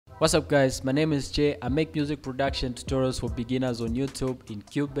What's up guys, my name is Jay. I make music production tutorials for beginners on YouTube in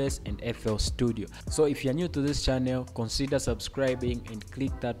Cubase and FL Studio. So if you're new to this channel, consider subscribing and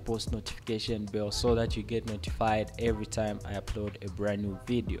click that post notification bell so that you get notified every time I upload a brand new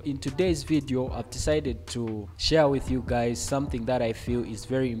video. In today's video, I've decided to share with you guys something that I feel is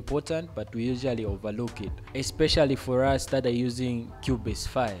very important, but we usually overlook it, especially for us that are using Cubase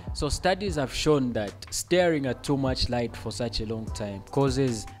file. So studies have shown that staring at too much light for such a long time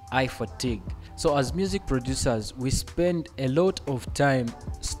causes eye fatigue. So as music producers, we spend a lot of time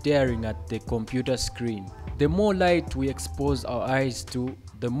staring at the computer screen. The more light we expose our eyes to,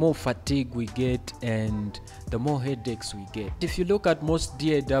 the more fatigue we get and the more headaches we get. If you look at most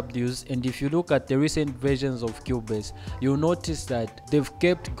DAWs and if you look at the recent versions of Cubase, you'll notice that they've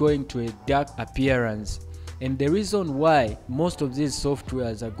kept going to a dark appearance. And the reason why most of these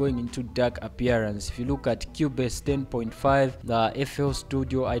softwares are going into dark appearance, if you look at Cubase 10.5, the FL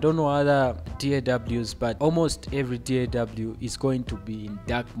Studio, I don't know other DAWs, but almost every DAW is going to be in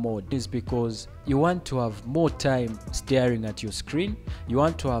dark mode. It's because you want to have more time staring at your screen, you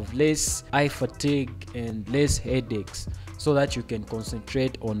want to have less eye fatigue and less headaches, so that you can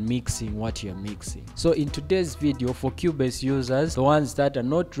concentrate on mixing what you're mixing. So in today's video, for Cubase users, the ones that are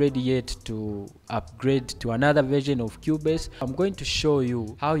not ready yet to upgrade to another version of Cubase, I'm going to show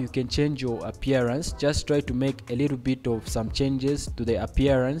you how you can change your appearance. Just try to make a little bit of some changes to the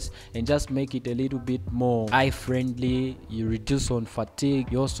appearance and just make it a little bit more eye friendly. You reduce on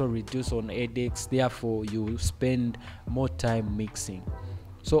fatigue, you also reduce on headaches, therefore you spend more time mixing.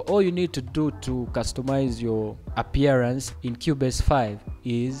 So all you need to do to customize your appearance in Cubase 5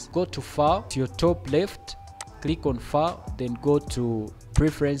 is go to File, to your top left, click on File, then go to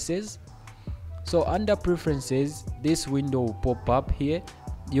Preferences. So under Preferences, this window will pop up here.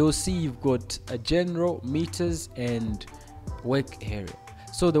 You'll see you've got a General, Meters and Work Area.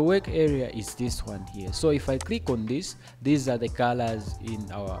 So the work area is this one here. So if I click on this, these are the colors in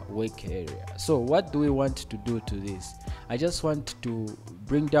our work area. So what do we want to do to this? I just want to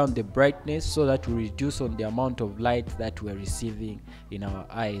bring down the brightness so that we reduce on the amount of light that we're receiving in our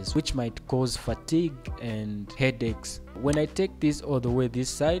eyes, which might cause fatigue and headaches. When I take this all the way this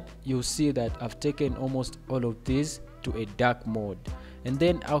side, you'll see that I've taken almost all of these to a dark mode. And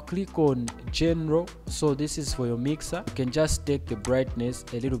then I'll click on General. So this is for your mixer. You can just take the brightness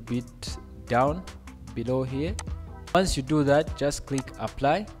a little bit down below here. Once you do that, just click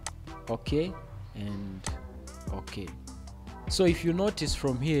Apply, OK, and OK. So if you notice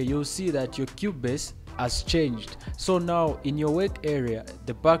from here, you'll see that your Cubase has changed. So now in your work area,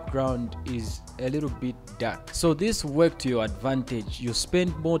 the background is a little bit dark. So this will work to your advantage. You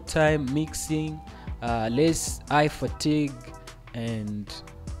spend more time mixing, less eye fatigue, and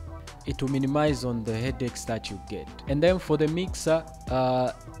it will minimize on the headaches that you get. And then for the mixer,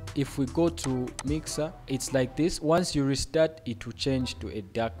 if we go to mixer, it's like this. Once you restart, it will change to a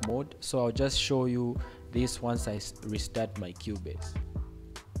dark mode. So I'll just show you this once I restart my Cubase.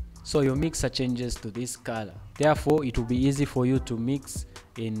 So your mixer changes to this color. Therefore, it will be easy for you to mix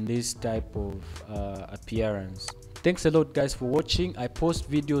in this type of appearance. Thanks a lot guys for watching. I post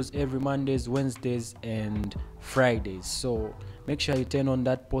videos every Mondays, Wednesdays and Fridays. So make sure you turn on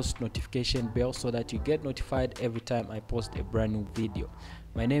that post notification bell so that you get notified every time I post a brand new video.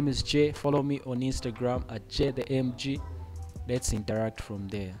 My name is Jay. Follow me on Instagram at TheMg. Let's interact from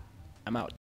there. I'm out.